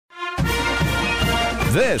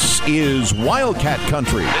This is Wildcat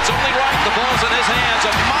Country. It's only right. The ball's in his hands.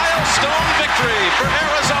 A milestone victory for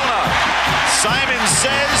Arizona. Simon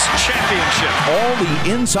says championship. All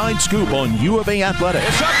the inside scoop on U of A athletics.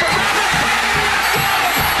 It's up for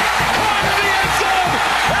caught in the end zone.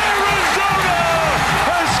 Arizona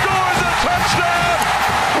has scores a touchdown.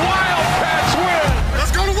 Wildcats win.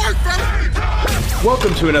 Let's go to work, fella.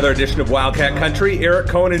 Welcome to another edition of Wildcat Country. Eric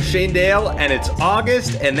Cohen and Shane Dale, and it's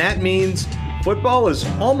August, and that means football is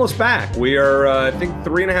almost back. We are, I think,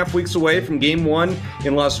 3.5 weeks away from Game 1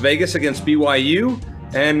 in Las Vegas against BYU,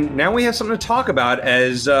 and now we have something to talk about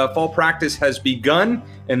as fall practice has begun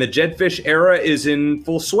and the Jedd Fisch era is in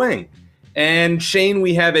full swing. And Shane,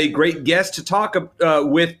 we have a great guest to talk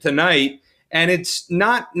with tonight, and it's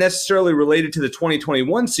not necessarily related to the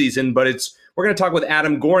 2021 season, but we're going to talk with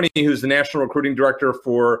Adam Gorney, who's the National Recruiting Director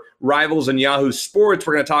for Rivals and Yahoo Sports.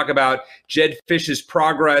 We're going to talk about Jedd Fisch's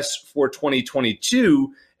progress for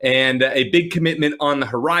 2022 and a big commitment on the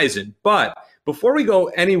horizon. But before we go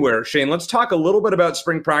anywhere, Shane, let's talk a little bit about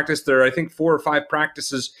spring practice. There are, I think, 4 or 5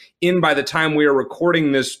 practices in by the time we are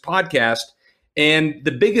recording this podcast. And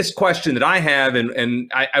the biggest question that I have,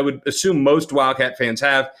 and I would assume most Wildcat fans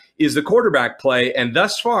have, is the quarterback play. And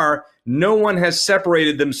thus far, no one has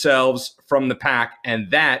separated themselves from the pack, and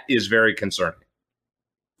that is very concerning.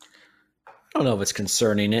 I don't know if it's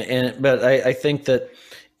concerning, but I think that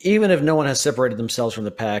even if no one has separated themselves from the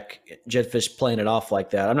pack, Jedd Fisch playing it off like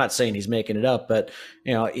that. I'm not saying he's making it up, but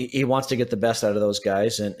he wants to get the best out of those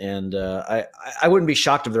guys, and I wouldn't be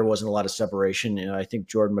shocked if there wasn't a lot of separation. I think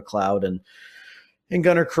Jordan McLeod and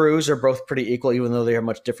Gunnar Cruz are both pretty equal, even though they have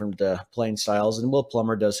much different playing styles. And Will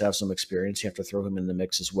Plummer does have some experience. You have to throw him in the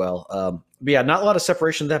mix as well. But yeah, not a lot of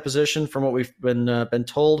separation in that position from what we've been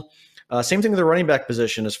told. Same thing with the running back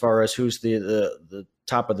position as far as who's the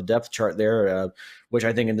top of the depth chart there, which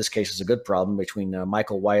I think in this case is a good problem between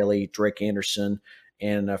Michael Wiley, Drake Anderson,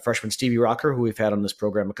 and freshman Stevie Rocker, who we've had on this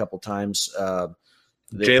program a couple times.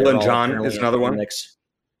 Jalen John is another one.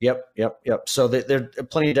 Yep. So there's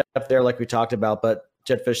plenty of depth there, like we talked about, but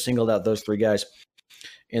Jedd Fisch singled out those 3 guys.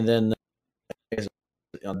 And then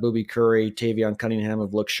Boobie Curry, Tavion Cunningham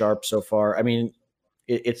have looked sharp so far. I mean,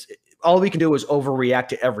 it's all we can do is overreact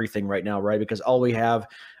to everything right now, right? Because all we have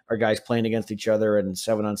are guys playing against each other and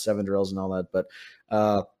 7-on-7 drills and all that. But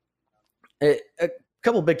a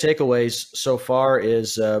couple of big takeaways so far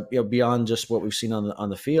is beyond just what we've seen on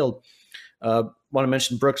the field. Want to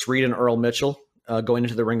mention Brooks Reed and Earl Mitchell. Going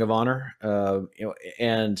into the Ring of Honor,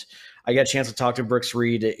 and I got a chance to talk to Brooks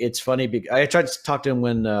Reed. It's funny. I tried to talk to him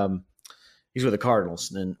when he's with the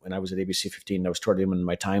Cardinals, and when I was at ABC 15, I was toward him in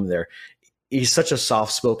my time there. He's such a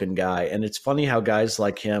soft-spoken guy, and it's funny how guys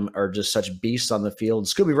like him are just such beasts on the field.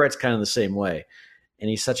 Scooby Wright's kind of the same way, and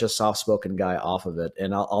he's such a soft-spoken guy off of it.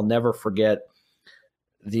 And I'll never forget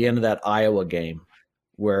the end of that Iowa game,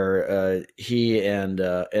 where he and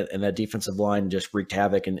that defensive line just wreaked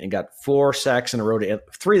havoc and got 4 sacks in a row,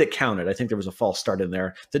 3 that counted. I think there was a false start in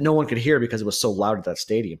there that no one could hear because it was so loud at that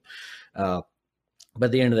stadium. But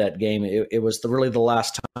at the end of that game, it was really the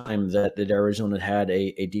last time that Arizona had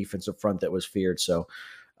a defensive front that was feared. So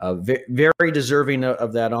very deserving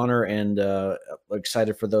of that honor, and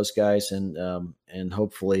excited for those guys, and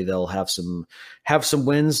hopefully they'll have some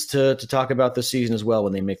wins to talk about this season as well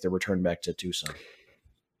when they make their return back to Tucson.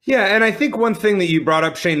 Yeah, and I think one thing that you brought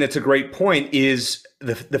up, Shane, that's a great point is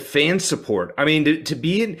the fan support. I mean, to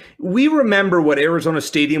be in, we remember what Arizona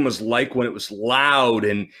Stadium was like when it was loud,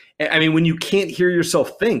 and I mean, when you can't hear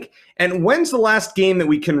yourself think. And when's the last game that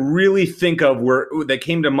we can really think of that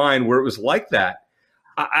came to mind where it was like that?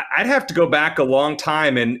 I'd have to go back a long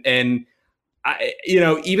time, and even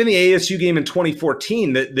the ASU game in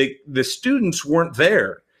 2014, the students weren't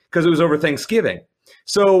there because it was over Thanksgiving.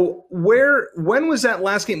 So when was that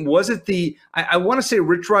last game? Was it I want to say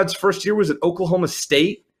Rich Rod's first year was at Oklahoma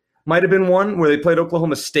State? Might have been one where they played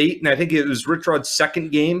Oklahoma State, and I think it was Rich Rod's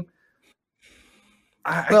second game.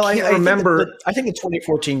 I can't remember. I think the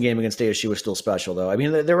 2014 game against ASU was still special, though. I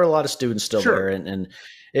mean, there were a lot of students still there, and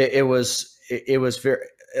it was very,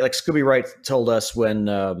 like Scooby Wright told us when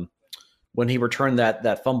he returned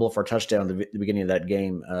that fumble for a touchdown at the beginning of that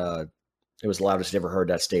game. It was the loudest he'd ever heard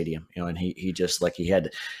that stadium, and he just like he had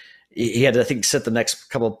to, I think, sit the next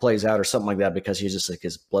couple of plays out or something like that because he's just like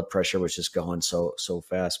his blood pressure was just going so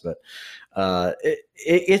fast. But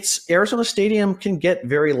it's Arizona Stadium can get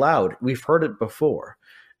very loud. We've heard it before,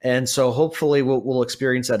 and so hopefully we'll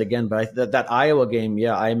experience that again. But that Iowa game,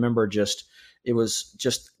 yeah, I remember it was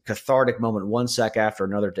just cathartic moment, 1 sack after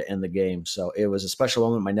another to end the game. So it was a special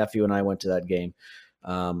moment. My nephew and I went to that game.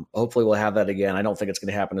 Hopefully we'll have that again. I don't think it's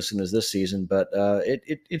going to happen as soon as this season, but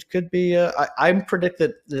it could be. I predict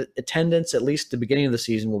that the attendance, at least the beginning of the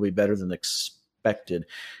season, will be better than expected.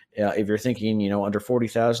 If you're thinking, under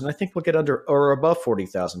 40,000, I think we'll get under or above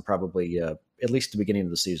 40,000 probably, at least the beginning of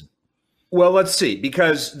the season. Well, let's see,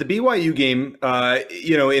 because the BYU game,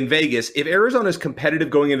 in Vegas, if Arizona is competitive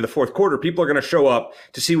going into the fourth quarter, people are going to show up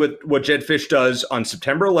to see what Jedd Fisch does on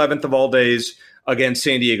September 11th of all days against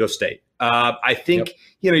San Diego State. I think,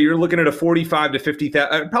 you're looking at a 45 to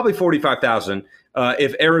 50,000, probably 45,000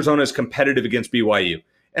 if Arizona is competitive against BYU.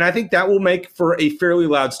 And I think that will make for a fairly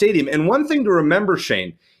loud stadium. And one thing to remember,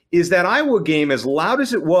 Shane, is that Iowa game, as loud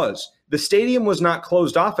as it was, the stadium was not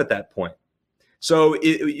closed off at that point. So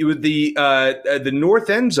the north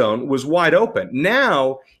end zone was wide open.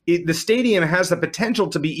 Now the stadium has the potential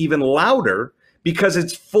to be even louder because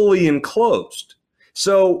it's fully enclosed.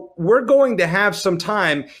 So we're going to have some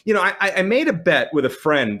time. I made a bet with a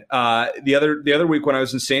friend the other week when I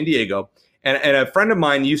was in San Diego, and a friend of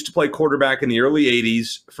mine used to play quarterback in the early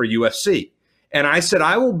 80s for USC. And I said,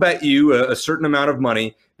 I will bet you a certain amount of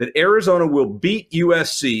money that Arizona will beat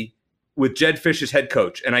USC with Jedd Fisch as head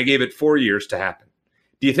coach, and I gave it 4 years to happen.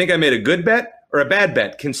 Do you think I made a good bet or a bad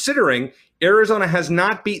bet, considering Arizona has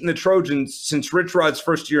not beaten the Trojans since Rich Rod's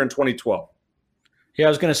first year in 2012? Yeah, I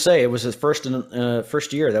was going to say it was his first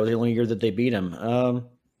year. That was the only year that they beat him.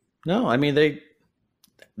 No, I mean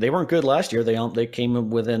they weren't good last year. They came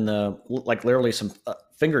within literally some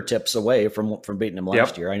fingertips away from beating him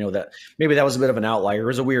last year. I know that maybe that was a bit of an outlier. It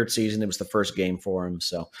was a weird season. It was the first game for him,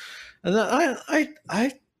 so and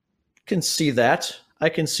I can see that. I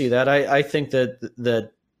think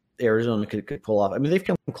that Arizona could pull off. I mean, they've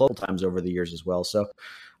come close times over the years as well. So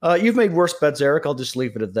you've made worse bets, Eric. I'll just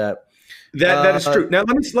leave it at that. That is true. Now,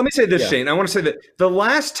 let me say this, Shane. I want to say that the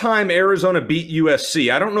last time Arizona beat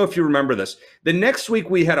USC, I don't know if you remember this, the next week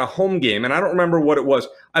we had a home game, and I don't remember what it was.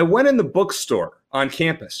 I went in the bookstore on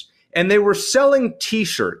campus, and they were selling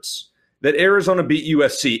T-shirts that Arizona beat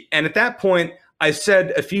USC. And at that point, I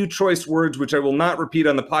said a few choice words, which I will not repeat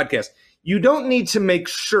on the podcast. You don't need to make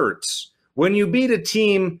shirts when you beat a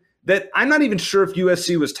team that I'm not even sure if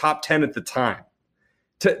USC was top 10 at the time.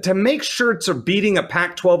 To make shirts of beating a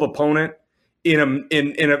Pac-12 opponent in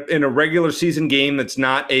a regular season game that's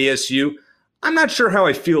not ASU, I'm not sure how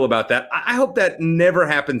I feel about that. I hope that never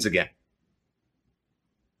happens again.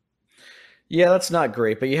 Yeah, that's not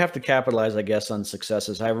great, but you have to capitalize, I guess, on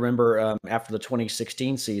successes. I remember after the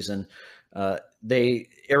 2016 season,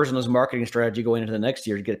 Arizona's marketing strategy going into the next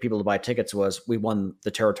year to get people to buy tickets was we won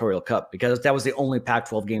the Territorial Cup, because that was the only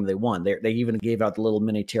Pac-12 game they won. They even gave out the little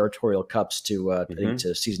mini Territorial Cups to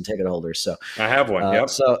season ticket holders. So I have one. Yep.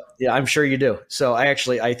 So yeah, I'm sure you do. So I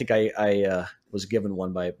think I was given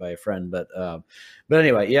one by a friend, but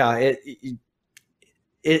anyway, yeah,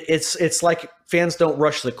 it's like fans don't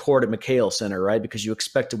rush the court at McHale Center, right? Because you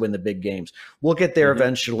expect to win the big games. We'll get there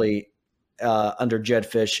eventually. Under Jedd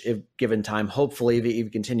Fisch, if given time. Hopefully, if he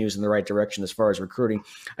continues in the right direction as far as recruiting.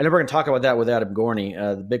 I know we're going to talk about that with Adam Gorney.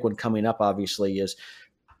 The big one coming up, obviously, is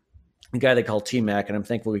the guy they call T-Mac, and I'm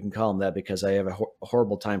thankful we can call him that because I have a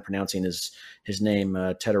horrible time pronouncing his name,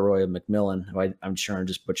 Tetaroya McMillan, who I'm sure I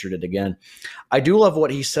just butchered it again. I do love what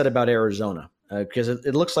he said about Arizona, because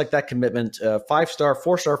it looks like that commitment, 4-star,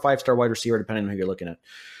 5-star wide receiver, depending on who you're looking at.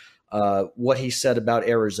 What he said about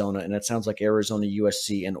Arizona, and it sounds like Arizona,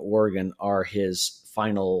 USC, and Oregon are his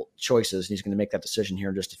final choices. And he's going to make that decision here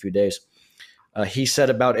in just a few days. He said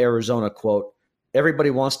about Arizona, quote, "Everybody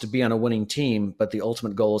wants to be on a winning team, but the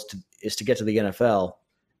ultimate goal is to get to the NFL,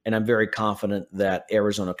 and I'm very confident that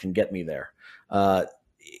Arizona can get me there."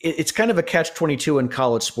 It's kind of a catch-22 in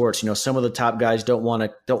college sports. Some of the top guys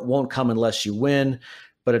won't come unless you win,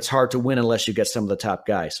 but it's hard to win unless you get some of the top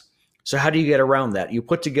guys. So how do you get around that? You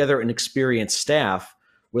put together an experienced staff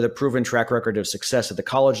with a proven track record of success at the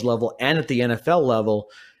college level and at the NFL level,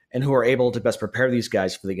 and who are able to best prepare these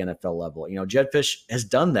guys for the NFL level. Jedd Fisch has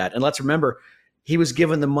done that. And let's remember, he was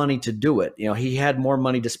given the money to do it. He had more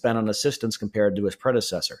money to spend on assistants compared to his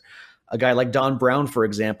predecessor. A guy like Don Brown, for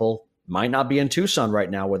example, might not be in Tucson right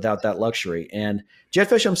now without that luxury. And Jedd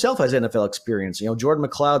Fisch himself has NFL experience. Jordan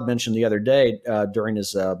McLeod mentioned the other day during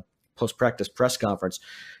his post-practice press conference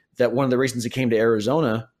that one of the reasons he came to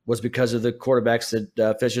Arizona was because of the quarterbacks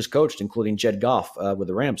that Fisch has coached, including Jared Goff with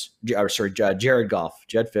the Rams. Jared Goff.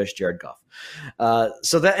 Jedd Fisch, Jared Goff.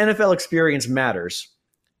 So that NFL experience matters.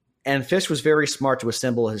 And Fisch was very smart to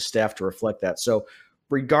assemble his staff to reflect that. So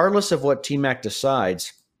regardless of what T-Mac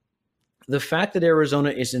decides, the fact that Arizona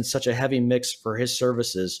is in such a heavy mix for his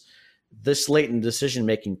services this late in the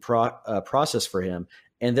decision-making process for him,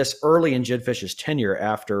 And this early in Jedd Fisch's tenure,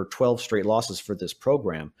 after 12 straight losses for this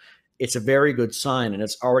program, it's a very good sign, and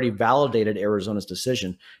it's already validated Arizona's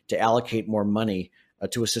decision to allocate more money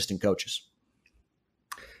to assistant coaches.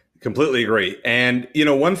 Completely agree. And,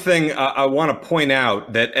 one thing I want to point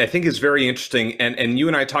out that I think is very interesting, and you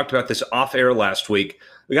and I talked about this off air last week.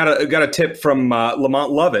 We got a tip from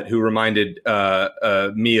Lamont Lovett, who reminded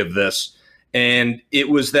me of this. And it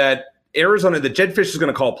was that that Jedd Fisch is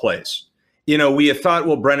going to call plays. We had thought,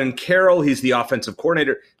 well, Brennan Carroll, he's the offensive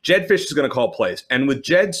coordinator. Jedd Fisch is going to call plays. And with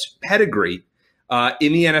Jedd's pedigree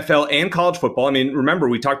in the NFL and college football, I mean, remember,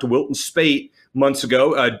 we talked to Wilton Spate months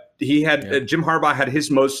ago. Jim Harbaugh had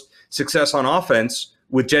his most success on offense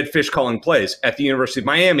with Jedd Fisch calling plays at the University of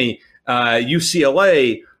Miami,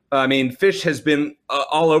 UCLA. I mean, Fisch has been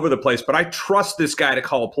all over the place, but I trust this guy to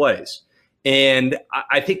call plays. And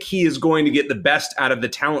I think he is going to get the best out of the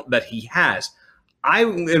talent that he has.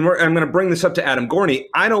 I'm going to bring this up to Adam Gorney.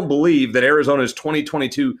 I don't believe that Arizona's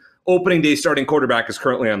 2022 opening day starting quarterback is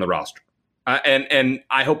currently on the roster. And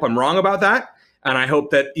I hope I'm wrong about that. And I hope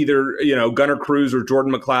that either, Gunnar Cruz or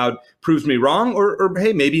Jordan McLeod proves me wrong, or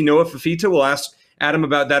hey, maybe Noah Fafita. Will ask Adam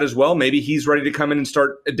about that as well. Maybe he's ready to come in and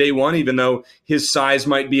start day one, even though his size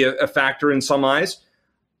might be a factor in some eyes.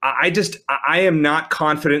 I am not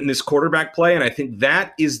confident in this quarterback play, and I think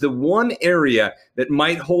that is the one area that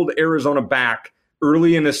might hold Arizona back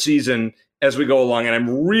early in the season as we go along. And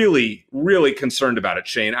I'm really, really concerned about it,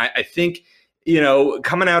 Shane. I think,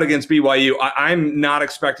 coming out against BYU, I'm not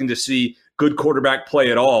expecting to see good quarterback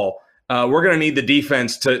play at all. We're going to need the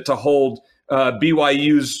defense to hold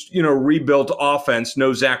BYU's, rebuilt offense,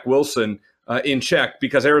 no Zach Wilson, in check,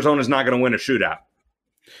 because Arizona's not going to win a shootout.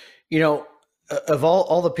 Of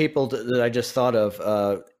all the people that I just thought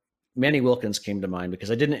of, Manny Wilkins came to mind,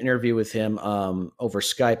 because I did an interview with him over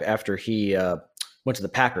Skype after he went to the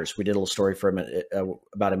Packers. We did a little story for him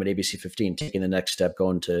about him at ABC 15, taking the next step,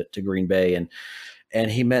 going to Green Bay. And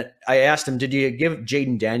I asked him, did you give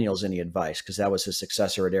Jaden Daniels any advice? Because that was his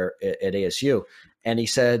successor at ASU. And he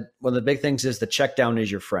said, one of the big things is the check down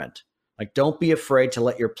is your friend. Like, don't be afraid to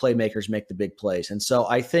let your playmakers make the big plays. And so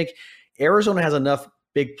I think Arizona has enough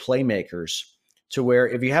big playmakers to where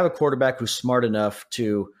if you have a quarterback who's smart enough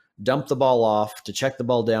to dump the ball off, to check the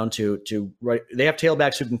ball down, they have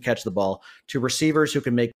tailbacks who can catch the ball, to receivers who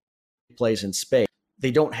can make plays in space.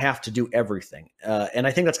 They don't have to do everything. And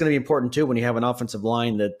I think that's going to be important too when you have an offensive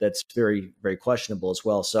line that's very, very questionable as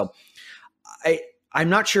well. So I'm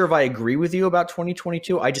not sure if I agree with you about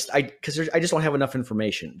 2022. I just don't have enough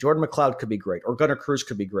information. Jordan McLeod could be great, or Gunnar Cruz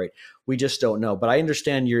could be great. We just don't know. But I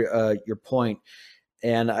understand your point.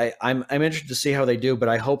 And I'm interested to see how they do, but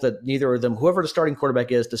I hope that neither of them, whoever the starting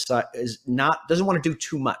quarterback is, doesn't want to do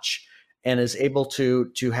too much, and is able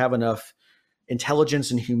to have enough intelligence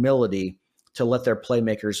and humility to let their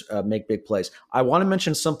playmakers make big plays. I want to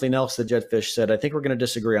mention something else that Jedd Fisch said. I think we're going to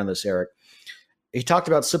disagree on this, Eric. He talked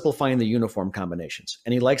about simplifying the uniform combinations,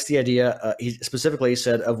 and he likes the idea. He specifically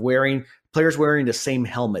said of players wearing the same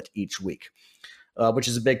helmet each week, which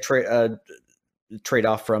is a big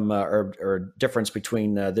trade-off from or difference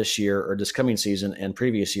between this year or this coming season and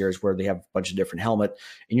previous years, where they have a bunch of different helmet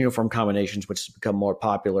and uniform combinations, which has become more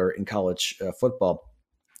popular in college football.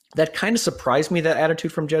 That kind of surprised me, that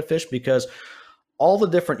attitude from Jedd Fisch, because all the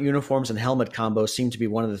different uniforms and helmet combos seem to be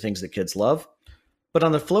one of the things that kids love. But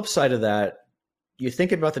on the flip side of that, you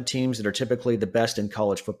think about the teams that are typically the best in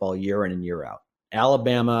college football year in and year out.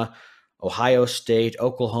 Alabama, Ohio State,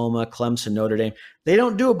 Oklahoma, Clemson, Notre Dame. They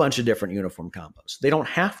don't do a bunch of different uniform combos. They don't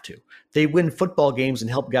have to. They win football games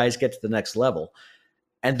and help guys get to the next level.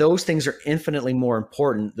 And those things are infinitely more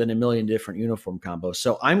important than a million different uniform combos.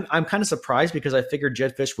 So I'm kind of surprised, because I figured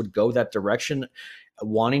Jedd Fisch would go that direction,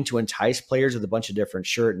 wanting to entice players with a bunch of different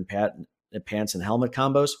shirt and pants and helmet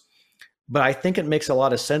combos. But I think it makes a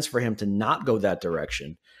lot of sense for him to not go that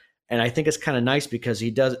direction. And I think it's kind of nice, because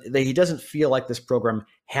he doesn't feel like this program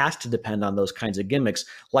has to depend on those kinds of gimmicks,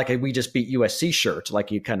 like a "we just beat USC" shirt,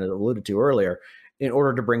 like you kind of alluded to earlier, in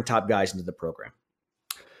order to bring top guys into the program.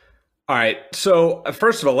 All right. So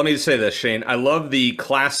first of all, let me just say this, Shane. I love the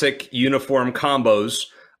classic uniform combos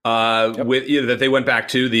that they went back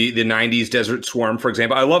to, the 90s Desert Swarm, for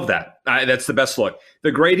example. I love that. That's the best look.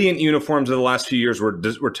 The gradient uniforms of the last few years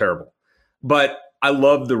were terrible, but I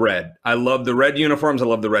love the red. I love the red uniforms. I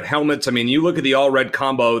love the red helmets. I mean, you look at the all-red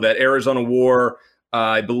combo that Arizona wore,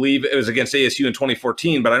 I believe it was against ASU in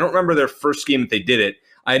 2014, but I don't remember their first game that they did it.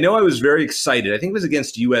 I know I was very excited. I think it was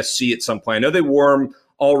against USC at some point. I know they wore them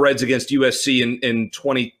all reds against USC in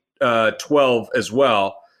 2012 as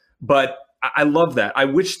well, but I love that. I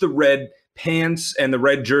wish the red pants and the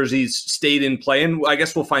red jerseys stayed in play, and I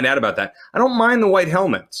guess we'll find out about that. I don't mind the white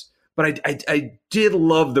helmets, but I did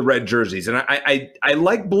love the red jerseys, and I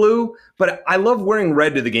like blue, but I love wearing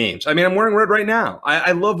red to the games. I mean, I'm wearing red right now.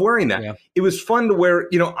 I love wearing that. Yeah. It was fun to wear.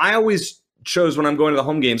 I always chose when I'm going to the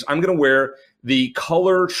home games, I'm going to wear the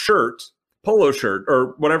color shirt, polo shirt,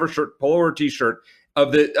 or whatever shirt, polo or t-shirt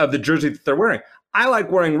of the jersey that they're wearing. I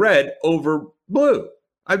like wearing red over blue.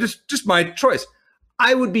 I just my choice.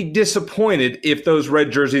 I would be disappointed if those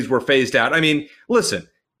red jerseys were phased out. I mean, listen,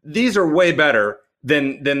 these are way better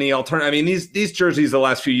than the alternative. I mean, these jerseys the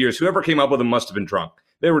last few years, whoever came up with them must have been drunk.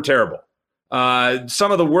 They were terrible.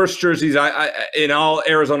 Some of the worst jerseys in all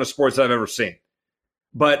Arizona sports I've ever seen.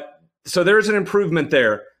 But so there's an improvement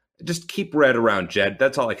there. Just keep red around, Jedd.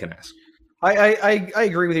 That's all I can ask. I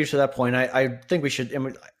agree with you to that point. I think we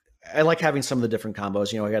should. I like having some of the different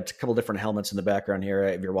combos. I got a couple different helmets in the background here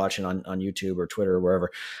if you're watching on YouTube or Twitter or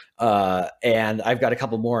wherever. And I've got a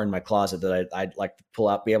couple more in my closet that I'd like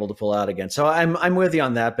to be able to pull out again. So I'm with you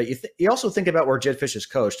on that. But you also think about where Jedd Fisch is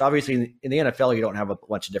coached. Obviously, in the NFL, you don't have a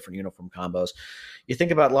bunch of different uniform combos. You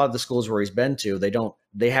think about a lot of the schools where he's been to,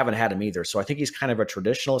 they haven't had him either. So I think he's kind of a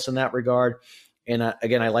traditionalist in that regard. And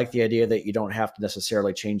again, I like the idea that you don't have to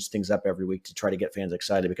necessarily change things up every week to try to get fans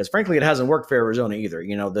excited, because frankly, it hasn't worked for Arizona either.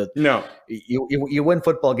 No, you win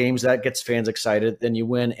football games, that gets fans excited. Then you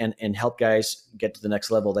win and help guys get to the next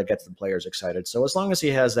level, that gets the players excited. So as long as he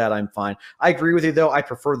has that, I'm fine. I agree with you though. I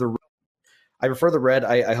prefer the red.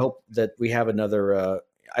 I hope that we have another.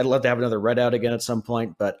 I'd love to have another red out again at some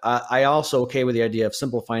point, but I also okay with the idea of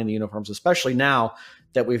simplifying the uniforms, especially now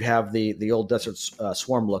that we have the old Desert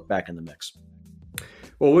Swarm look back in the mix.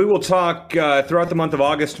 Well, we will talk throughout the month of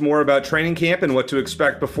August more about training camp and what to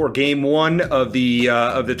expect before Game 1 of the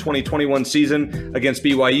 2021 season against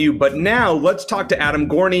BYU. But now let's talk to Adam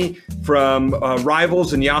Gorney from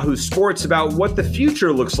Rivals and Yahoo Sports about what the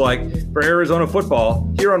future looks like for Arizona football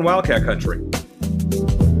here on Wildcat Country.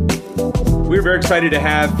 We're very excited to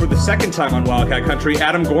have, for the second time on Wildcat Country,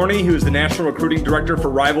 Adam Gorney, who is the National Recruiting Director for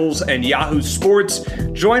Rivals and Yahoo Sports,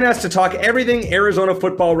 join us to talk everything Arizona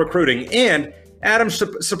football recruiting. And Adam,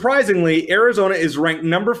 surprisingly, Arizona is ranked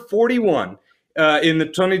number 41 in the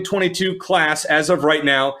 2022 class as of right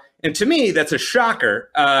now. And to me, that's a shocker,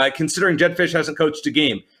 considering Jedd Fisch hasn't coached a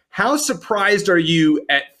game. How surprised are you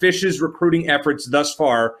at Fisch's recruiting efforts thus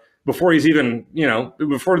far before he's even,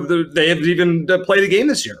 they have even played a game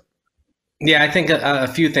this year? Yeah, I think a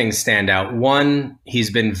few things stand out. One, he's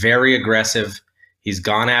been very aggressive. He's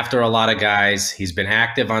gone after a lot of guys. He's been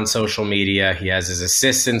active on social media. He has his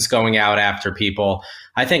assistants going out after people.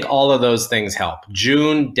 I think all of those things help.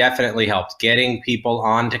 June definitely helped. Getting people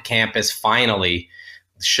onto campus finally,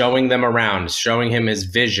 showing them around, showing him his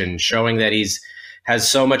vision, showing that has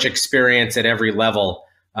so much experience at every level.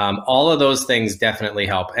 All of those things definitely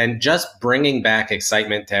help. And just bringing back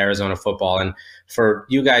excitement to Arizona football. And for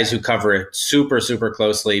you guys who cover it super, super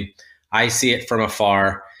closely, I see it from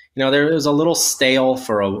afar. There was a little stale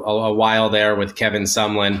for a while there with Kevin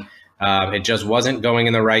Sumlin. It just wasn't going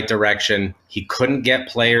in the right direction. He couldn't get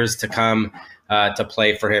players to come to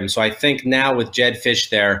play for him. So I think now with Jedd Fisch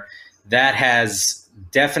there, that has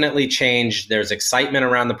definitely changed. There's excitement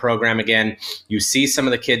around the program again. You see some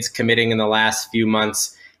of the kids committing in the last few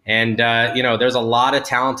months. And, there's a lot of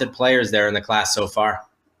talented players there in the class so far.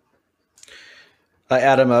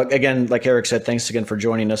 Adam, again, like Eric said, thanks again for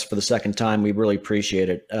joining us for the second time. We really appreciate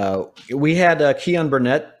it. We had Keon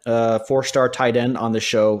Burnett, four-star tight end, on the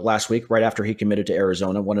show last week, right after he committed to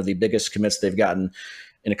Arizona, one of the biggest commits they've gotten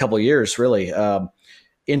in a couple of years, really.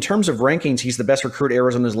 In terms of rankings, he's the best recruit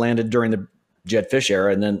Arizona's landed during the Jedd Fisch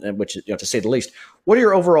era, which, to say the least. What are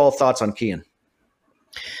your overall thoughts on Keon?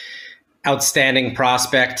 Outstanding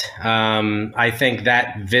prospect. I think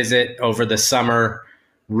that visit over the summer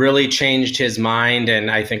really changed his mind. And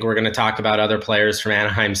I think we're going to talk about other players from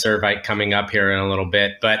Anaheim Servite coming up here in a little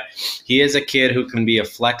bit. But he is a kid who can be a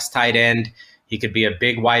flex tight end. He could be a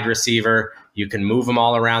big wide receiver. You can move him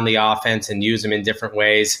all around the offense and use him in different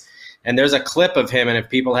ways. And there's a clip of him. And if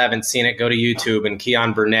people haven't seen it, go to YouTube and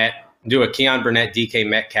do a Keon Burnett DK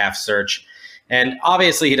Metcalf search. And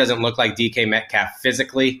obviously he doesn't look like DK Metcalf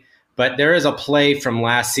physically, but there is a play from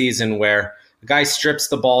last season where the guy strips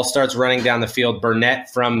the ball, starts running down the field.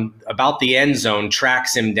 Burnett from about the end zone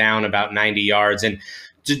tracks him down about 90 yards. And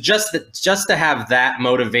just to have that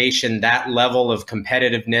motivation, that level of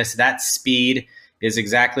competitiveness, that speed is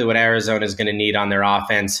exactly what Arizona is going to need on their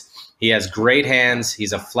offense. He has great hands.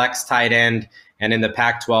 He's a flex tight end. And in the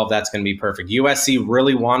Pac-12, that's going to be perfect. USC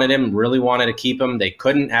really wanted him, really wanted to keep him. They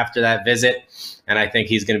couldn't after that visit. And I think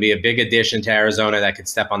he's going to be a big addition to Arizona that could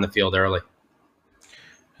step on the field early.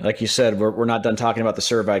 Like you said, we're not done talking about the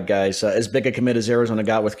Servite guys. As big a commit as Arizona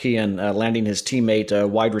got with Keon, landing his teammate,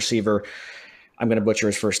 wide receiver, I'm going to butcher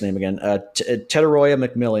his first name again, Teteroya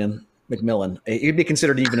McMillan. He'd be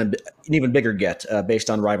considered an even bigger get based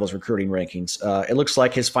on Rivals recruiting rankings. It looks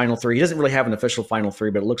like his final three, he doesn't really have an official final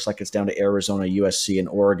three, but it looks like it's down to Arizona, USC, and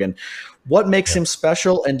Oregon. What makes him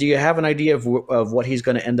special, and do you have an idea of what he's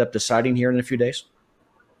going to end up deciding here in a few days?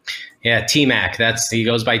 Yeah, T-Mac. He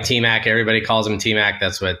goes by T-Mac. Everybody calls him T-Mac.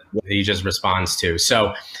 That's what he just responds to.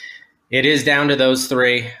 So it is down to those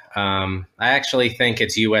three. I actually think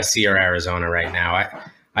it's USC or Arizona right now.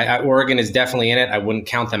 Oregon is definitely in it. I wouldn't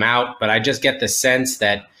count them out, but I just get the sense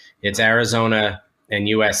that it's Arizona and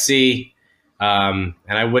USC. And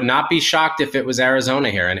I would not be shocked if it was Arizona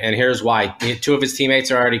here. And here's why. Two of his teammates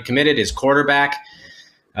are already committed, his quarterback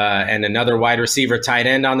and another wide receiver tight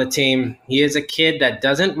end on the team. He is a kid that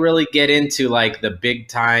doesn't really get into like the big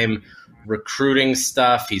time recruiting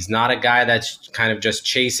stuff. He's not a guy that's kind of just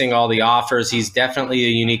chasing all the offers. He's definitely a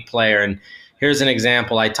unique player. And here's an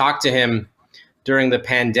example. I talked to him during the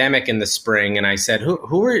pandemic in the spring, and I said,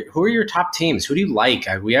 who are your top teams? Who do you like?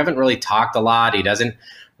 We haven't really talked a lot. He doesn't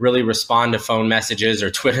really respond to phone messages or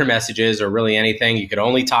Twitter messages or really anything. You could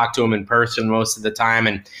only talk to him in person most of the time.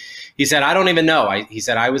 And he said, I don't even know. He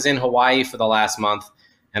said, I was in Hawaii for the last month,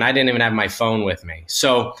 and I didn't even have my phone with me.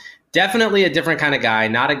 So definitely a different kind of guy,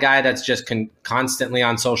 not a guy that's just constantly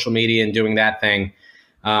on social media and doing that thing.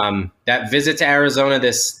 That visit to Arizona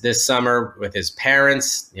this summer with his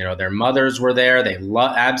parents, their mothers were there. They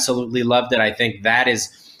absolutely loved it. I think that is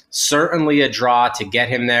certainly a draw to get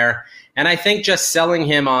him there. And I think just selling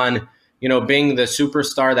him on, being the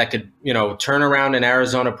superstar that could, turn around an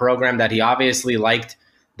Arizona program that he obviously liked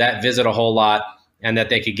that visit a whole lot, and that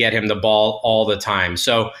they could get him the ball all the time.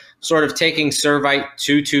 So sort of taking Servite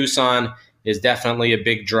to Tucson is definitely a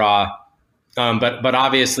big draw. But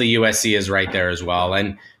obviously USC is right there as well.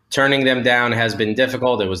 And turning them down has been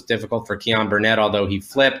difficult. It was difficult for Keon Burnett, although he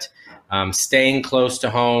flipped. Staying close to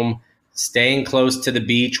home, staying close to the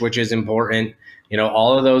beach, which is important.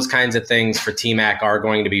 All of those kinds of things for T-Mac are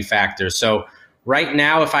going to be factors. So right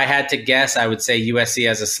now, if I had to guess, I would say USC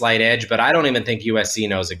has a slight edge, but I don't even think USC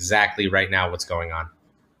knows exactly right now what's going on.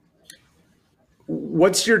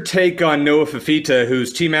 What's your take on Noah Fifita,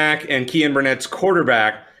 who's T-Mac and Keon Burnett's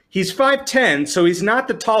quarterback? He's 5'10", so he's not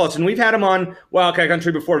the tallest, and we've had him on Wildcat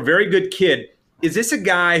Country before. Very good kid. Is this a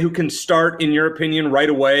guy who can start, in your opinion, right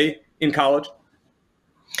away in college?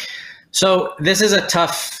 So this is a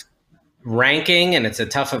tough ranking, and it's a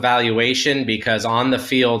tough evaluation because on the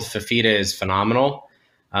field, Fifita is phenomenal.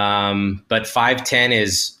 But 5'10"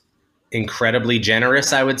 is incredibly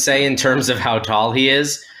generous, I would say, in terms of how tall he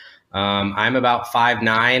is. I'm about 5'9",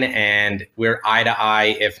 and we're eye to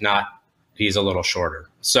eye, if not he's a little shorter.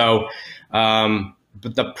 So, but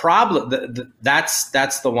the problem,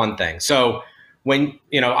 that's the one thing. So when,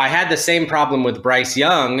 I had the same problem with Bryce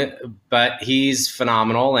Young, but he's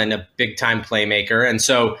phenomenal and a big time playmaker. And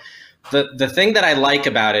so the thing that I like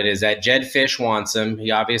about it is that Jedd Fisch wants him.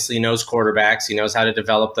 He obviously knows quarterbacks. He knows how to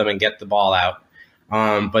develop them and get the ball out.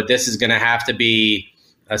 But this is going to have to be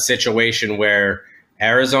a situation where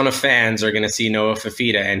Arizona fans are going to see Noah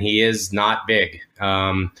Fifita, and he is not big.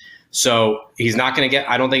 So he's not going to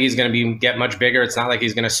I don't think he's going to get much bigger. It's not like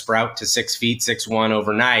he's going to sprout to 6 feet, 6'1"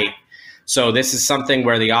 overnight. So this is something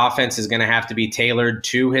where the offense is going to have to be tailored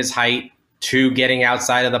to his height, to getting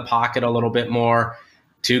outside of the pocket a little bit more,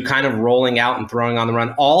 to kind of rolling out and throwing on the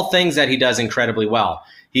run, all things that he does incredibly well.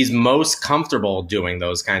 He's most comfortable doing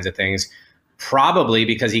those kinds of things, probably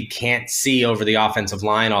because he can't see over the offensive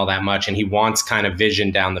line all that much, and he wants kind of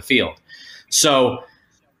vision down the field. So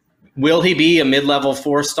will he be a mid-level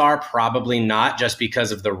 4-star? Probably not, just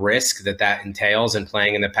because of the risk that entails in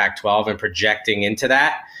playing in the Pac-12 and projecting into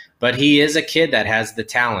that. But he is a kid that has the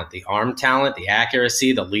talent, the arm talent, the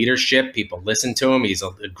accuracy, the leadership. People listen to him. He's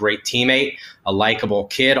a great teammate, a likable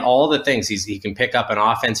kid, all the things. He can pick up an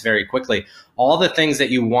offense very quickly. All the things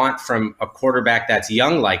that you want from a quarterback that's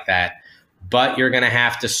young like that. But you're going to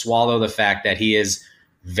have to swallow the fact that he is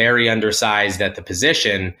very undersized at the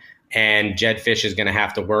position, and Jedd Fisch is going to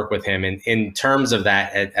have to work with him in terms of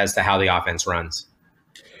that as to how the offense runs.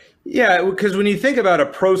 Yeah, because when you think about a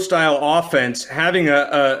pro-style offense, having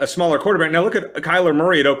a smaller quarterback. Now look at Kyler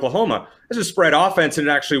Murray at Oklahoma. This is a spread offense, and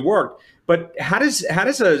it actually worked. But how does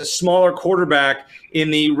a smaller quarterback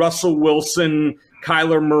in the Russell Wilson,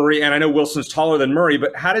 Kyler Murray, and I know Wilson's taller than Murray,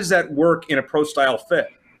 but how does that work in a pro-style fit?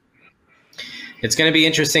 It's going to be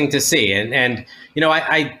interesting to see. And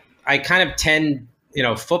I kind of tend,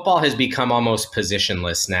 football has become almost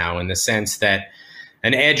positionless now, in the sense that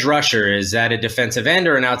an edge rusher? Is that a defensive end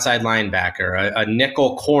or an outside linebacker? A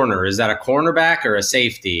nickel corner? Is that a cornerback or a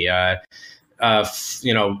safety?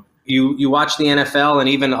 You watch the NFL and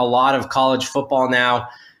even a lot of college football now.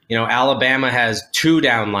 Alabama has 2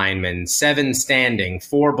 down linemen, 7 standing,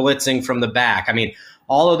 4 blitzing from the back. I mean,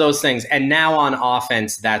 all of those things. And now on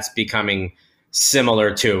offense, that's becoming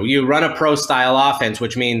similar too. You run a pro-style offense,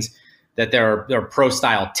 which means that there are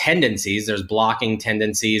pro-style tendencies. There's blocking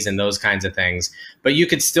tendencies and those kinds of things. But you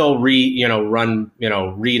could still run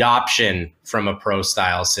read option from a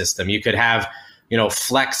pro-style system. You could have,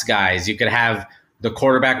 flex guys. You could have the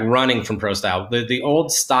quarterback running from pro-style. The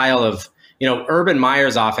old style of, Urban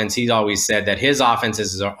Meyer's offense, he's always said that his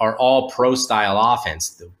offenses are all pro-style offense.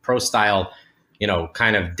 The pro-style,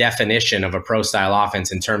 kind of definition of a pro-style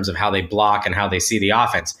offense in terms of how they block and how they see the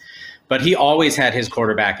offense. But he always had his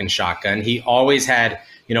quarterback in shotgun. He always had,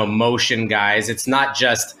 motion guys. It's not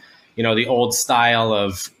just, the old style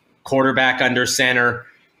of quarterback under center,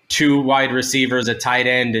 2 wide receivers, a tight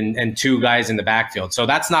end, and 2 guys in the backfield. So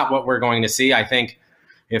that's not what we're going to see. I think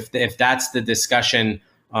if that's the discussion,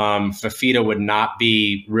 Fifita would not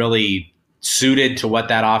be really suited to what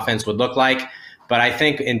that offense would look like. But I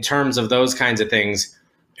think in terms of those kinds of things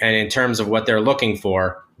and in terms of what they're looking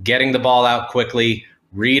for, getting the ball out quickly,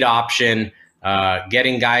 read option,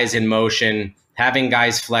 getting guys in motion, having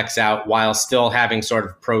guys flex out while still having sort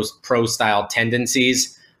of pro-style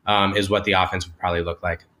tendencies is what the offense would probably look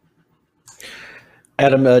like.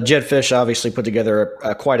 Adam, Jedd Fisch obviously put together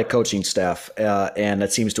quite a coaching staff, and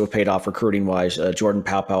that seems to have paid off recruiting-wise. Jordan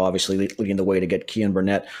Paopao obviously leading the way to get Keon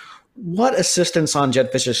Burnett. What assistants on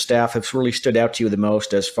Jedd Fisch's staff have really stood out to you the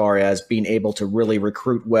most as far as being able to really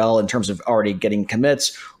recruit well in terms of already getting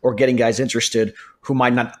commits or getting guys interested who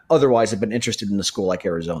might not otherwise have been interested in a school like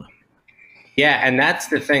Arizona? Yeah, and that's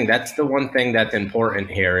the thing. That's the one thing that's important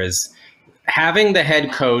here is having the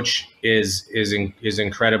head coach is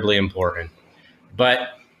incredibly important.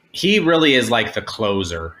 But he really is like the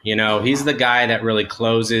closer, he's the guy that really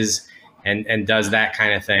closes and does that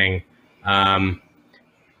kind of thing.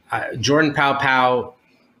 Jordan Paopao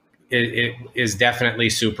is definitely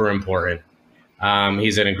super important.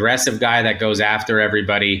 He's an aggressive guy that goes after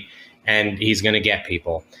everybody, and he's going to get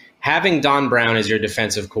people. Having Don Brown as your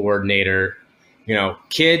defensive coordinator,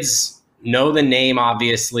 kids know the name,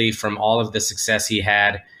 obviously, from all of the success he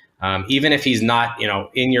had. Even if he's not,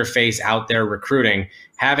 in your face out there recruiting,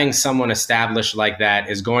 having someone established like that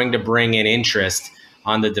is going to bring in interest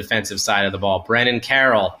on the defensive side of the ball. Brennan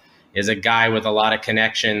Carroll is a guy with a lot of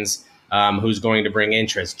connections who's going to bring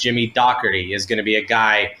interest. Jimmy Doherty is going to be a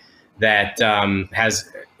guy that has,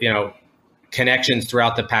 connections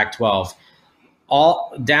throughout the Pac-12.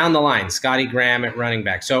 All down the line, Scotty Graham at running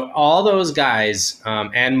back. So all those guys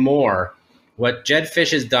and more, what Jedd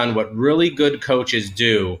Fisch has done, what really good coaches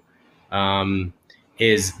do,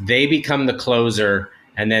 is they become the closer,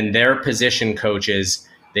 and then their position coaches,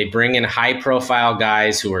 they bring in high-profile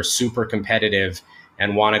guys who are super competitive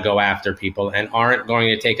and want to go after people and aren't going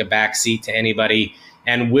to take a back seat to anybody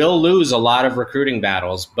and will lose a lot of recruiting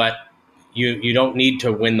battles, but you don't need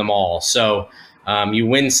to win them all. So you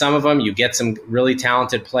win some of them, you get some really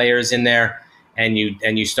talented players in there, and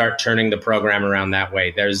you start turning the program around that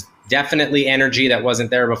way. There's definitely energy that wasn't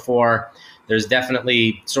there before. There's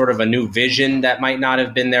definitely sort of a new vision that might not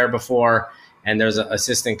have been there before. And there's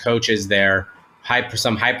assistant coaches there,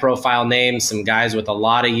 some high-profile names, some guys with a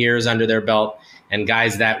lot of years under their belt, and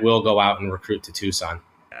guys that will go out and recruit to Tucson.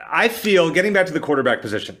 I feel, getting back to the quarterback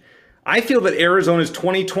position, I feel that Arizona's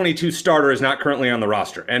 2022 starter is not currently on the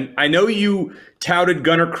roster. And I know you touted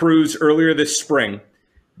Gunnar Cruz earlier this spring,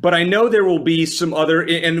 but I know there will be some other,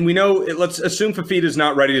 and we know, let's assume Fifita is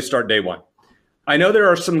not ready to start day one. I know there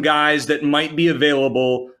are some guys that might be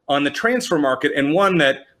available on the transfer market, and one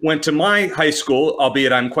that went to my high school,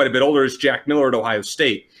 albeit I'm quite a bit older, is Jack Miller at Ohio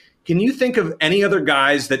State. Can you think of any other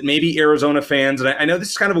guys that maybe Arizona fans, and I know this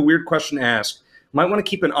is kind of a weird question to ask, might want to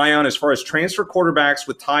keep an eye on as far as transfer quarterbacks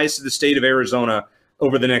with ties to the state of Arizona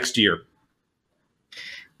over the next year?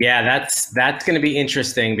 Yeah, that's going to be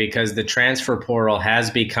interesting because the transfer portal has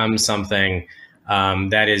become something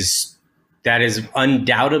that is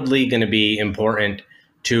undoubtedly going to be important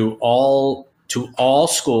to all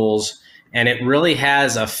schools, and it really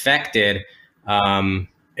has affected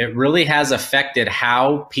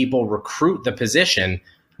how people recruit the position,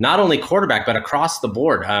 not only quarterback but across the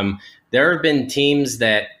board. There have been teams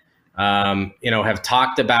that have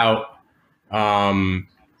talked about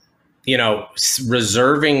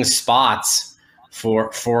reserving spots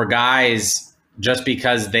for guys just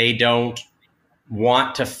because they don't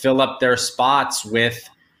want to fill up their spots with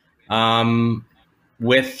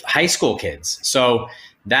with high school kids. So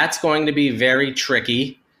that's going to be very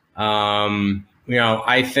tricky.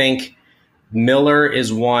 I think Miller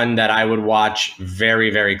is one that I would watch very,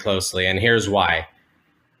 very closely. And here's why.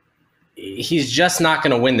 He's just not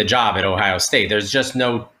going to win the job at Ohio State. I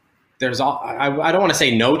don't want to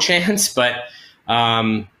say no chance, but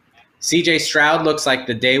CJ Stroud looks like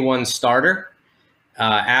the day one starter.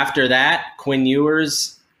 After that, Quinn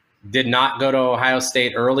Ewers did not go to Ohio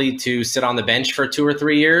State early to sit on the bench for 2 or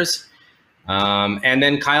 3 years. And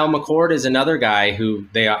then Kyle McCord is another guy who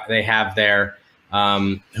they have there,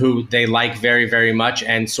 who they like very, very much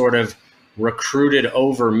and sort of recruited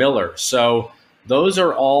over Miller. So those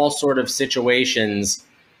are all sort of situations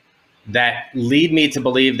that lead me to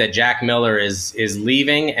believe that Jack Miller is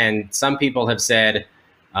leaving. And some people have said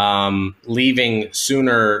leaving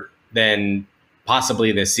sooner than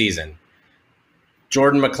possibly this season.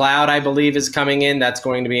 Jordan McLeod, I believe, is coming in. That's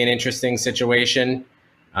going to be an interesting situation.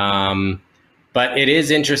 But it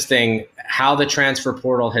is interesting how the transfer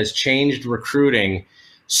portal has changed recruiting.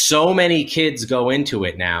 So many kids go into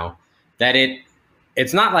it now that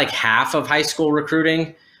it's not like half of high school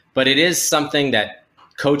recruiting, but it is something that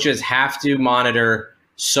coaches have to monitor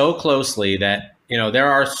so closly that, there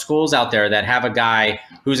are schools out there that have a guy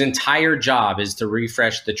whose entire job is to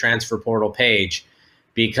refresh the transfer portal page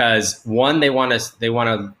because, one, they want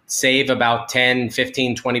to save about 10,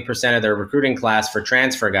 15, 20% of their recruiting class for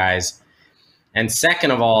transfer guys. And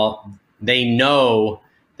second of all, they know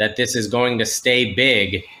that this is going to stay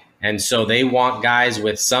big. And so they want guys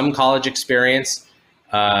with some college experience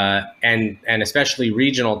and especially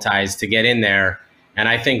regional ties to get in there. And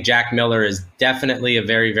I think Jack Miller is definitely a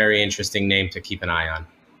very, very interesting name to keep an eye on.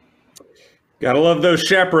 Gotta love those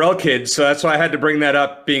Chaparral kids. So that's why I had to bring that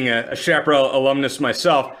up, being a Chaparral alumnus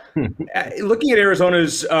myself. Looking at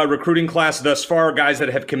Arizona's recruiting class thus far, guys that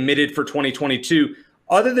have committed for 2022,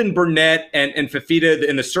 other than Burnett and Fafita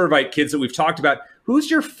and the Servite kids that we've talked about, who's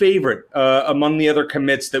your favorite among the other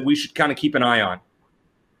commits that we should kind of keep an eye on?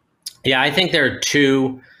 Yeah, I think there are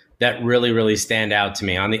two that really, really stand out to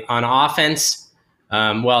me. On offense,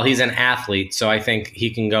 he's an athlete, so I think he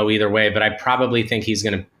can go either way, but I probably think he's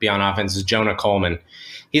going to be on offense is Jonah Coleman.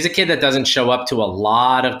 He's a kid that doesn't show up to a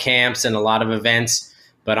lot of camps and a lot of events,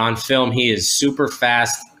 but on film he is super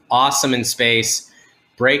fast, awesome in space,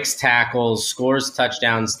 breaks tackles, scores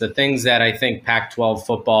touchdowns, the things that I think Pac-12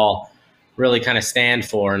 football really kind of stand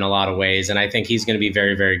for in a lot of ways. And I think he's going to be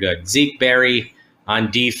very, very good. Zeke Berry on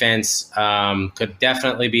defense could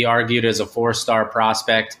definitely be argued as a 4-star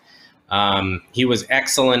prospect. He was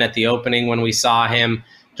excellent at the opening when we saw him,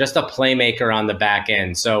 just a playmaker on the back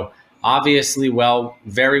end. So obviously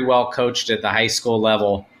very well coached at the high school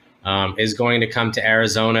level, is going to come to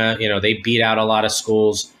Arizona. They beat out a lot of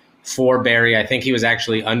schools for Barry. I think he was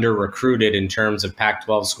actually under-recruited in terms of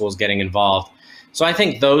Pac-12 schools getting involved. So I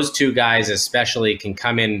think those two guys especially can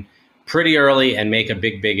come in pretty early and make a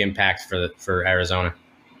big, big impact for Arizona.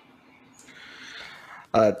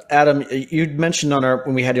 Adam, you mentioned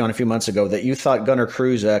when we had you on a few months ago that you thought Gunnar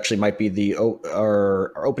Cruz actually might be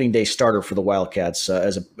our opening day starter for the Wildcats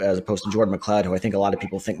as opposed to Jordan McLeod, who I think a lot of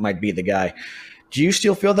people think might be the guy. Do you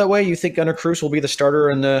still feel that way? You think Gunnar Cruz will be the starter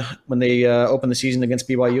when they open the season against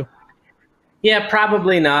BYU? Yeah,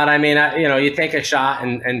 probably not. I mean, you take a shot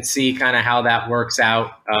and see kind of how that works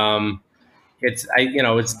out.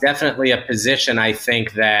 It's definitely a position I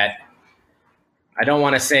think that I don't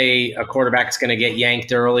want to say a quarterback's going to get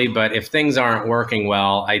yanked early, but if things aren't working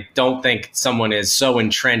well, I don't think someone is so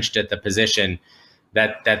entrenched at the position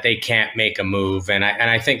that they can't make a move. And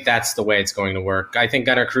I think that's the way it's going to work. I think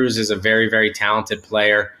Gunnar Cruz is a very, very talented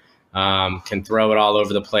player, can throw it all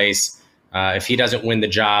over the place. If he doesn't win the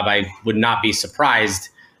job, I would not be surprised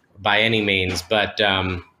by any means. But,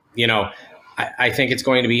 I think it's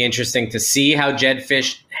going to be interesting to see how Jedd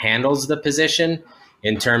Fisch handles the position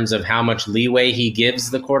in terms of how much leeway he gives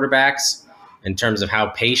the quarterbacks, in terms of how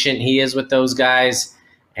patient he is with those guys,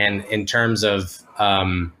 and in terms of,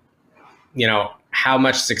 how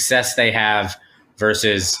much success they have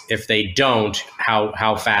versus if they don't,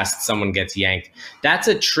 how fast someone gets yanked. That's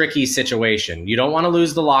a tricky situation. You don't want to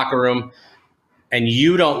lose the locker room, and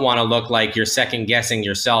you don't want to look like you're second-guessing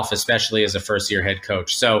yourself, especially as a first-year head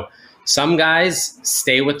coach. So some guys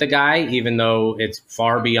stay with the guy, even though it's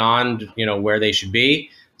far beyond, where they should be.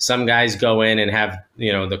 Some guys go in and have,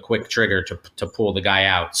 the quick trigger to pull the guy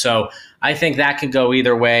out. So I think that could go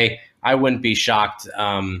either way. I wouldn't be shocked,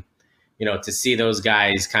 to see those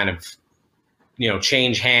guys kind of,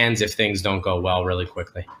 change hands if things don't go well really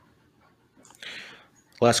quickly.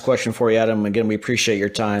 Last question for you, Adam. Again, we appreciate your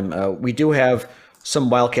time. We do have some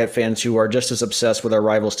Wildcat fans who are just as obsessed with our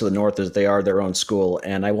rivals to the north as they are their own school.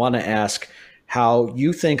 And I want to ask how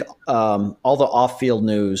you think all the off-field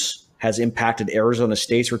news has impacted Arizona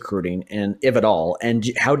State's recruiting, and if at all, and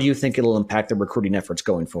how do you think it'll impact the recruiting efforts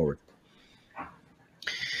going forward?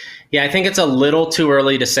 Yeah, I think it's a little too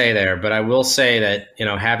early to say there, but I will say that,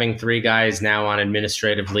 having 3 guys now on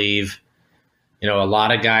administrative leave, a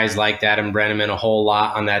lot of guys like Adam Brenneman, a whole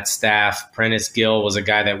lot on that staff. Prentice Gill was a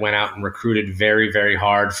guy that went out and recruited very, very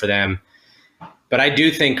hard for them. But I do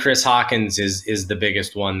think Chris Hawkins is the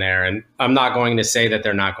biggest one there. And I'm not going to say that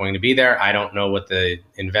they're not going to be there. I don't know what the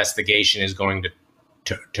investigation is going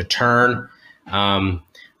to turn.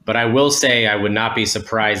 But I will say I would not be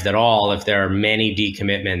surprised at all if there are many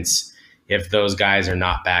decommitments if those guys are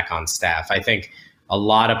not back on staff. I think a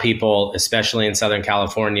lot of people, especially in Southern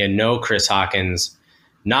California, know Chris Hawkins,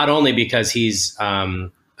 not only because he's a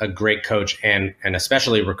great coach and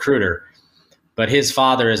especially recruiter, but his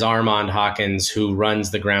father is Armand Hawkins, who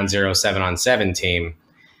runs the Ground Zero 7-on-7 team.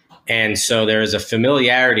 And so there is a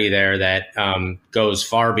familiarity there that goes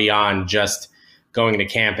far beyond just going to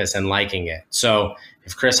campus and liking it. So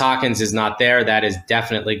if Chris Hawkins is not there, that is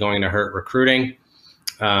definitely going to hurt recruiting.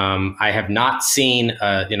 I have not seen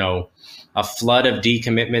a flood of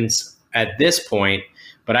decommitments at this point,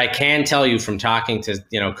 but I can tell you from talking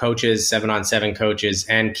to coaches, 7-on-7 coaches,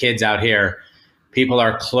 and kids out here, people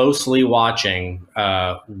are closely watching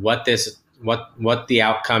what the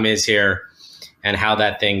outcome is here and how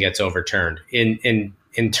that thing gets overturned. In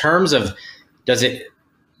terms of, does it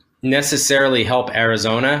necessarily help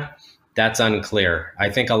Arizona? That's unclear. I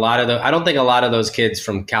don't think a lot of those kids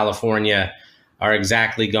from California are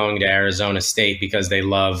exactly going to Arizona State because they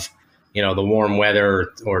love, the warm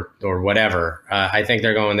weather or whatever. I think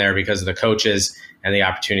they're going there because of the coaches and the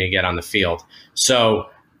opportunity to get on the field. So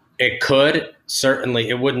it could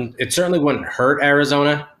certainly wouldn't hurt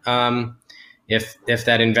Arizona if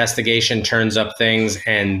that investigation turns up things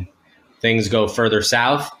and things go further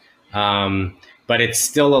south. But it's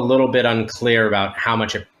still a little bit unclear about how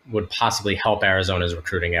much it would possibly help Arizona's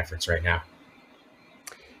recruiting efforts right now.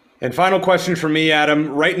 And final question for me, Adam.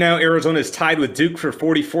 Right now, Arizona is tied with Duke for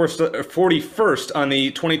 41st on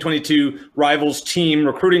the 2022 Rivals team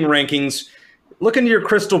recruiting rankings. Look into your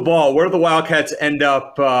crystal ball. Where do the Wildcats end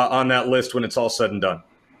up on that list when it's all said and done?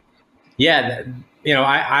 Yeah,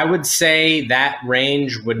 I would say that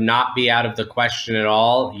range would not be out of the question at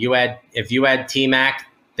all. If you add T-Mac,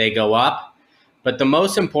 they go up. But the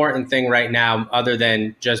most important thing right now, other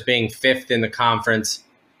than just being 5th in the conference,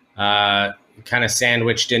 kind of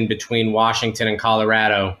sandwiched in between Washington and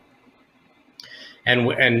Colorado,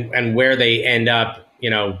 and where they end up,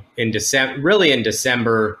 in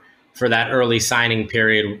December for that early signing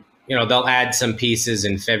period. They'll add some pieces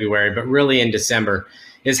in February, but really in December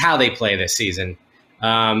is how they play this season.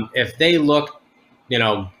 If they look,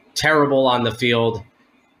 terrible on the field,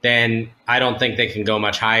 then I don't think they can go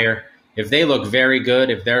much higher. If they look very good,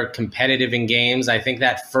 if they're competitive in games, I think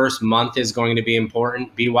that first month is going to be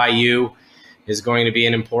important. BYU is going to be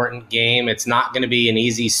an important game. It's not going to be an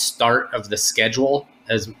easy start of the schedule,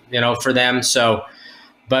 as for them. So,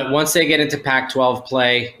 but once they get into Pac-12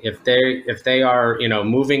 play, if they are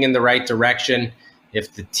moving in the right direction,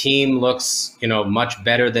 if the team looks much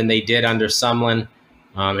better than they did under Sumlin,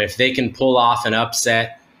 if they can pull off an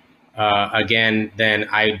upset again, then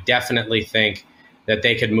I definitely think that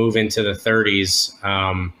they could move into the 30s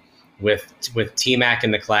with T-Mac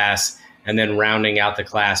in the class, and then rounding out the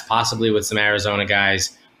class, possibly with some Arizona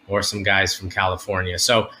guys or some guys from California.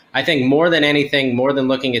 So I think more than anything, more than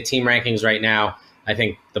looking at team rankings right now, I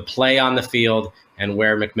think the play on the field and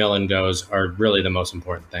where McMillan goes are really the most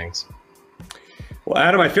important things. Well,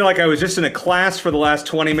 Adam, I feel like I was just in a class for the last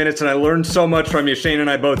 20 minutes, and I learned so much from you. Shane and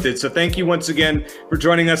I both did. So thank you once again for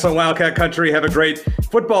joining us on Wildcat Country. Have a great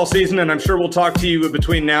football season, and I'm sure we'll talk to you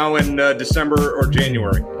between now and December or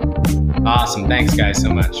January. Awesome. Thanks, guys,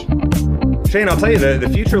 so much. Shane, I'll tell you, the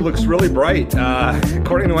future looks really bright.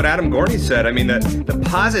 According to what Adam Gorney said, I mean, the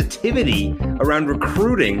positivity around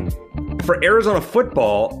recruiting for Arizona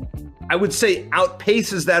football, I would say,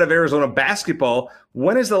 outpaces that of Arizona basketball.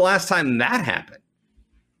 When is the last time that happened?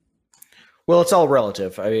 Well, it's all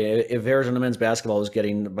relative. I mean, if Arizona men's basketball was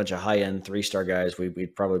getting a bunch of high-end 3-star guys,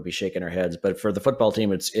 we'd probably be shaking our heads. But for the football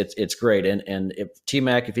team, it's great. And if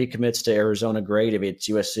T-Mac, if he commits to Arizona, great. If it's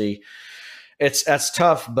USC, that's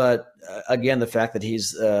tough. But again, the fact that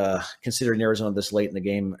he's considering Arizona this late in the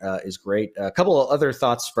game is great. A couple of other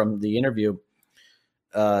thoughts from the interview.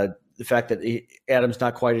 The fact that Adam's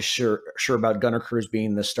not quite as sure about Gunnar Cruz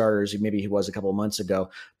being the starters maybe he was a couple of months ago.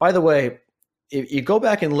 By the way, if you go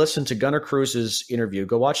back and listen to Gunnar Cruz's interview,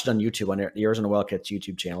 go watch it on YouTube on the Arizona Wildcats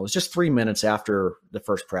YouTube channel. It was just 3 minutes after the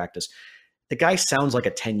first practice. The guy sounds like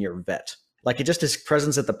a 10-year vet. Like it just his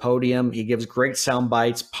presence at the podium. He gives great sound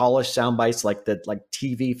bites, polished sound bites, like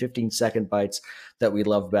TV 15-second bites that we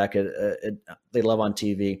love back at they love on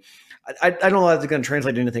TV. I don't know how that's going to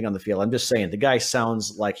translate to anything on the field. I'm just saying the guy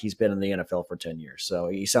sounds like he's been in the NFL for 10 years. So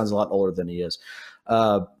he sounds a lot older than he is.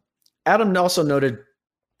 Adam also noted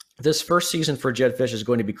this first season for Jedd Fisch is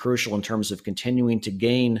going to be crucial in terms of continuing to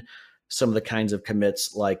gain some of the kinds of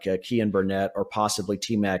commits like Kean Burnett or possibly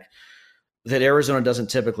T-Mac that Arizona doesn't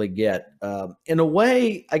typically get. In a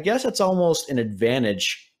way, I guess it's almost an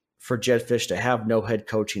advantage for Jedd Fisch to have no head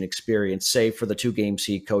coaching experience, save for the 2 games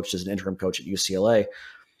he coached as an interim coach at UCLA,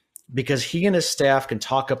 because he and his staff can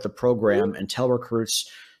talk up the program and tell recruits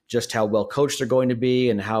just how well coached they're going to be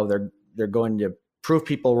and how they're going to prove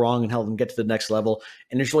people wrong and help them get to the next level.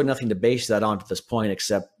 And there's really nothing to base that on to this point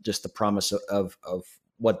except just the promise of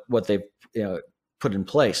what they've put in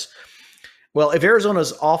place. Well, if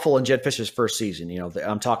Arizona's awful in Jedd Fisch's first season,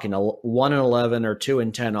 I'm talking a 1-11 or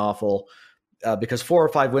 2-10 awful, because 4 or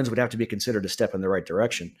 5 wins would have to be considered a step in the right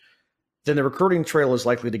direction, then the recruiting trail is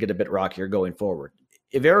likely to get a bit rockier going forward.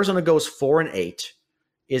 If Arizona goes 4-8,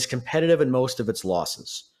 is competitive in most of its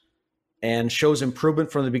losses, and shows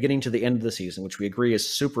improvement from the beginning to the end of the season, which we agree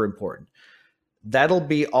is super important, that'll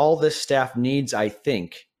be all this staff needs, I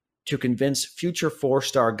think, to convince future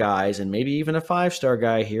 4-star guys and maybe even a 5-star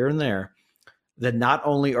guy here and there that not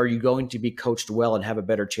only are you going to be coached well and have a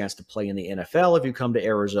better chance to play in the NFL if you come to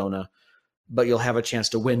Arizona, but you'll have a chance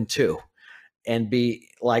to win too and be,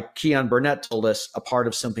 like Kean Burnett told us, a part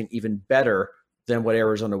of something even better than what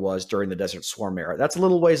Arizona was during the Desert Swarm era. That's a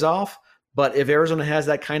little ways off, but if Arizona has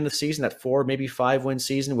that kind of season, that 4, maybe 5-win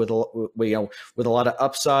season with a lot of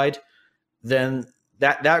upside, then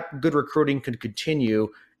that good recruiting could continue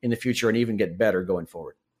in the future and even get better going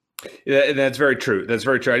forward. Yeah, that's very true. That's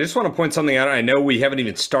very true. I just want to point something out. I know we haven't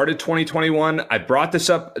even started 2021. I brought this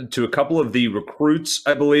up to a couple of the recruits,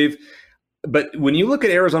 I believe. But when you look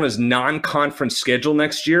at Arizona's non-conference schedule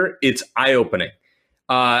next year, it's eye-opening.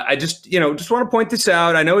 I just want to point this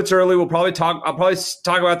out. I know it's early. I'll probably talk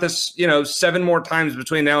about this, 7 more times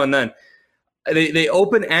between now and then. They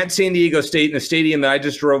open at San Diego State in a stadium that I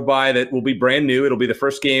just drove by that will be brand new. It'll be the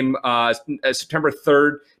first game September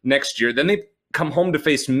 3rd next year. Then they come home to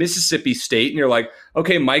face Mississippi State, and you're like,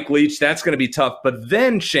 okay, Mike Leach, that's going to be tough. But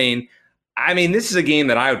then, Shane, I mean, this is a game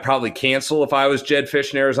that I would probably cancel if I was Jedd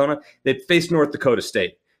Fisch in Arizona. They face North Dakota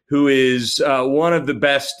State, who is one of the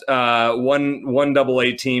best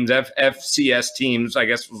 1AA teams, FCS teams, I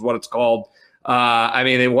guess was what it's called.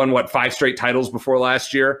 They won, 5 straight titles before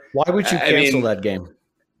last year. Why would you cancel that game?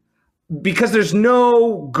 Because there's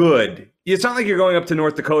no good. It's not like you're going up to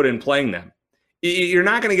North Dakota and playing them. You're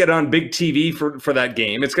not going to get on big TV for that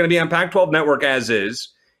game. It's going to be on Pac-12 Network as is.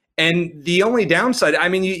 And the only downside,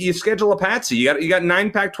 you schedule a patsy. You got 9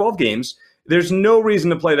 Pac-12 games. There's no reason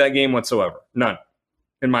to play that game whatsoever. None,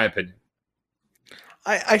 in my opinion.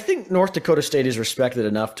 I think North Dakota State is respected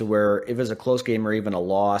enough to where if it's a close game or even a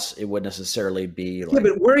loss, it wouldn't necessarily be like. Yeah,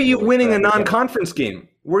 but where are you winning a non-conference game?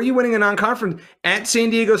 Where are you winning a non-conference? At San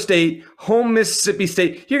Diego State, home Mississippi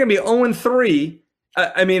State. You're going to be 0-3.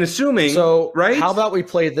 Assuming. So, right? How about we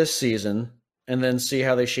play this season and then see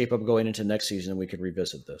how they shape up going into next season, and we could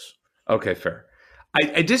revisit this. Okay, fair.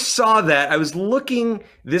 I just saw that. I was looking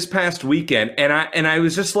this past weekend, and I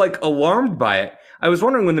was just alarmed by it. I was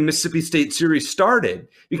wondering when the Mississippi State series started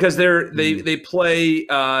because they play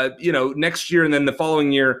next year and then the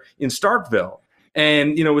following year in Starkville,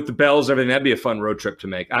 and with the bells and everything, that'd be a fun road trip to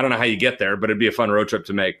make. I don't know how you get there, but it'd be a fun road trip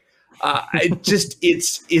to make.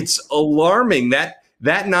 It's alarming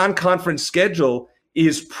that non-conference schedule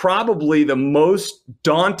is probably the most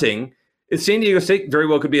daunting. San Diego State very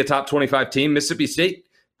well could be a top 25 team. Mississippi State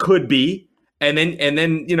could be, and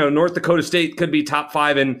then North Dakota State could be top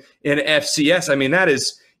 5 in FCS. That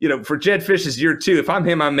is for Jedd Fisch's year 2. If I'm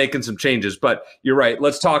him, I'm making some changes. But you're right.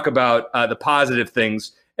 Let's talk about the positive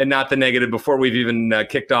things and not the negative before we've even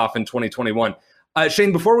kicked off in 2021.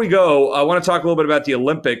 Shane, before we go, I want to talk a little bit about the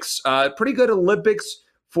Olympics. Pretty good Olympics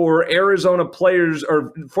for Arizona players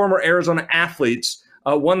or former Arizona athletes.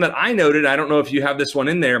 One that I noted, I don't know if you have this one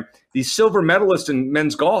in there, the silver medalist in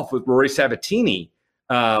men's golf with Rory Sabatini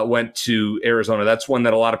went to Arizona. That's one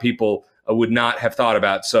that a lot of people would not have thought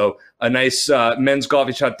about. So a nice men's golf.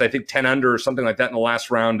 He shot, I think, 10 under or something like that in the last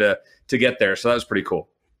round to get there. So that was pretty cool.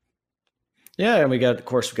 Yeah, and we got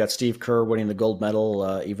Steve Kerr winning the gold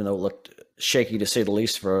medal, even though it looked shaky to say the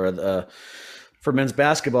least for the for men's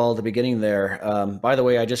basketball at the beginning there. By the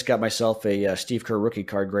way, I just got myself a Steve Kerr rookie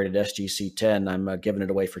card graded SGC 10. I'm giving it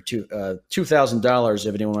away for $2,000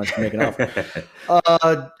 if anyone wants to make an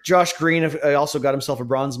offer. Josh Green also got himself a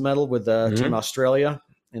bronze medal with Team Australia.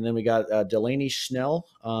 And then we got Delaney Schnell,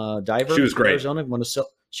 diver. She was great. Arizona.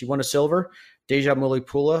 She won a silver. Deja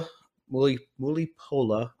Mulipula.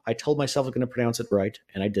 I told myself I was going to pronounce it right,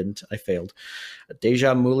 and I didn't. I failed.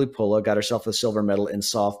 Deja Mulipula got herself a silver medal in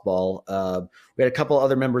softball. We had a couple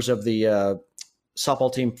other members of the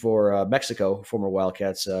softball team for Mexico, former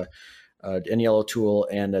Wildcats, Danielle O'Toole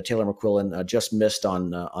and Taylor McQuillan, just missed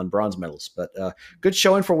on bronze medals. But good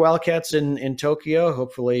showing for Wildcats in Tokyo.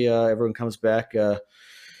 Hopefully everyone comes back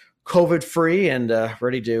COVID-free and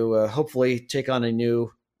ready to hopefully take on a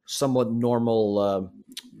new, somewhat normal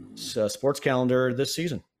sports calendar this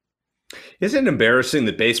season. Isn't it embarrassing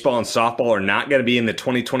that baseball and softball are not going to be in the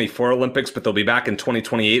 2024 Olympics, but they'll be back in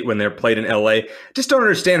 2028 when they're played in LA? Just don't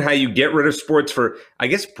understand how you get rid of sports for, I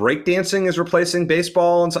guess, breakdancing is replacing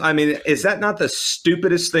baseball. And so, I mean, is that not the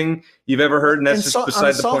stupidest thing you've ever heard? And that's just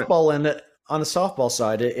beside the point. On the softball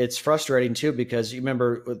side, it's frustrating too, because you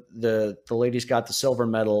remember the ladies got the silver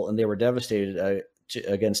medal and they were devastated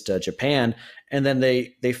against Japan, and then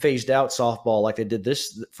they phased out softball like they did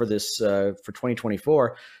for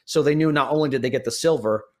 2024. So they knew not only did they get the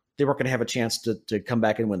silver, they weren't going to have a chance to come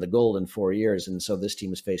back and win the gold in 4 years. And so this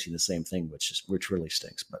team is facing the same thing, which really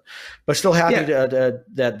stinks. But still happy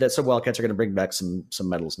that some Wildcats are going to bring back some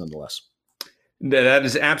medals nonetheless. That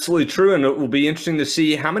is absolutely true, and it will be interesting to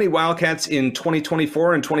see how many Wildcats in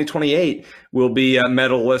 2024 and 2028 will be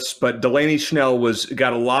medalists. But Delaney Schnell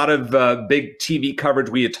got a lot of big TV coverage.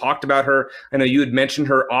 We had talked about her. I know you had mentioned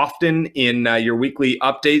her often in your weekly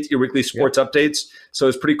updates, your weekly sports updates. So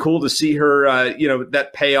it's pretty cool to see her,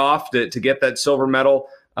 that pay off to get that silver medal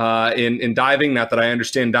in diving. Not that I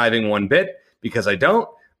understand diving one bit, because I don't.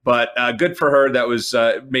 But good for her. That was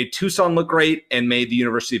made Tucson look great and made the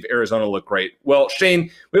University of Arizona look great. Well, Shane,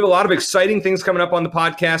 we have a lot of exciting things coming up on the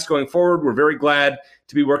podcast going forward. We're very glad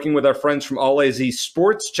to be working with our friends from All AZ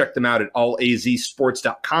Sports. Check them out at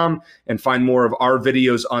allazsports.com and find more of our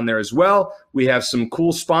videos on there as well. We have some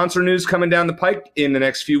cool sponsor news coming down the pike in the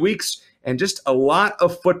next few weeks and just a lot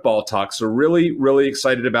of football talk. So really, really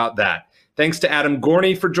excited about that. Thanks to Adam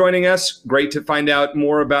Gorney for joining us. Great to find out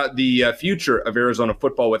more about the future of Arizona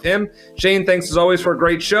football with him. Shane, thanks as always for a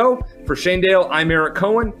great show. For Shane Dale, I'm Eric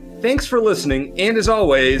Cohen. Thanks for listening, and as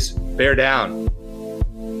always, bear down.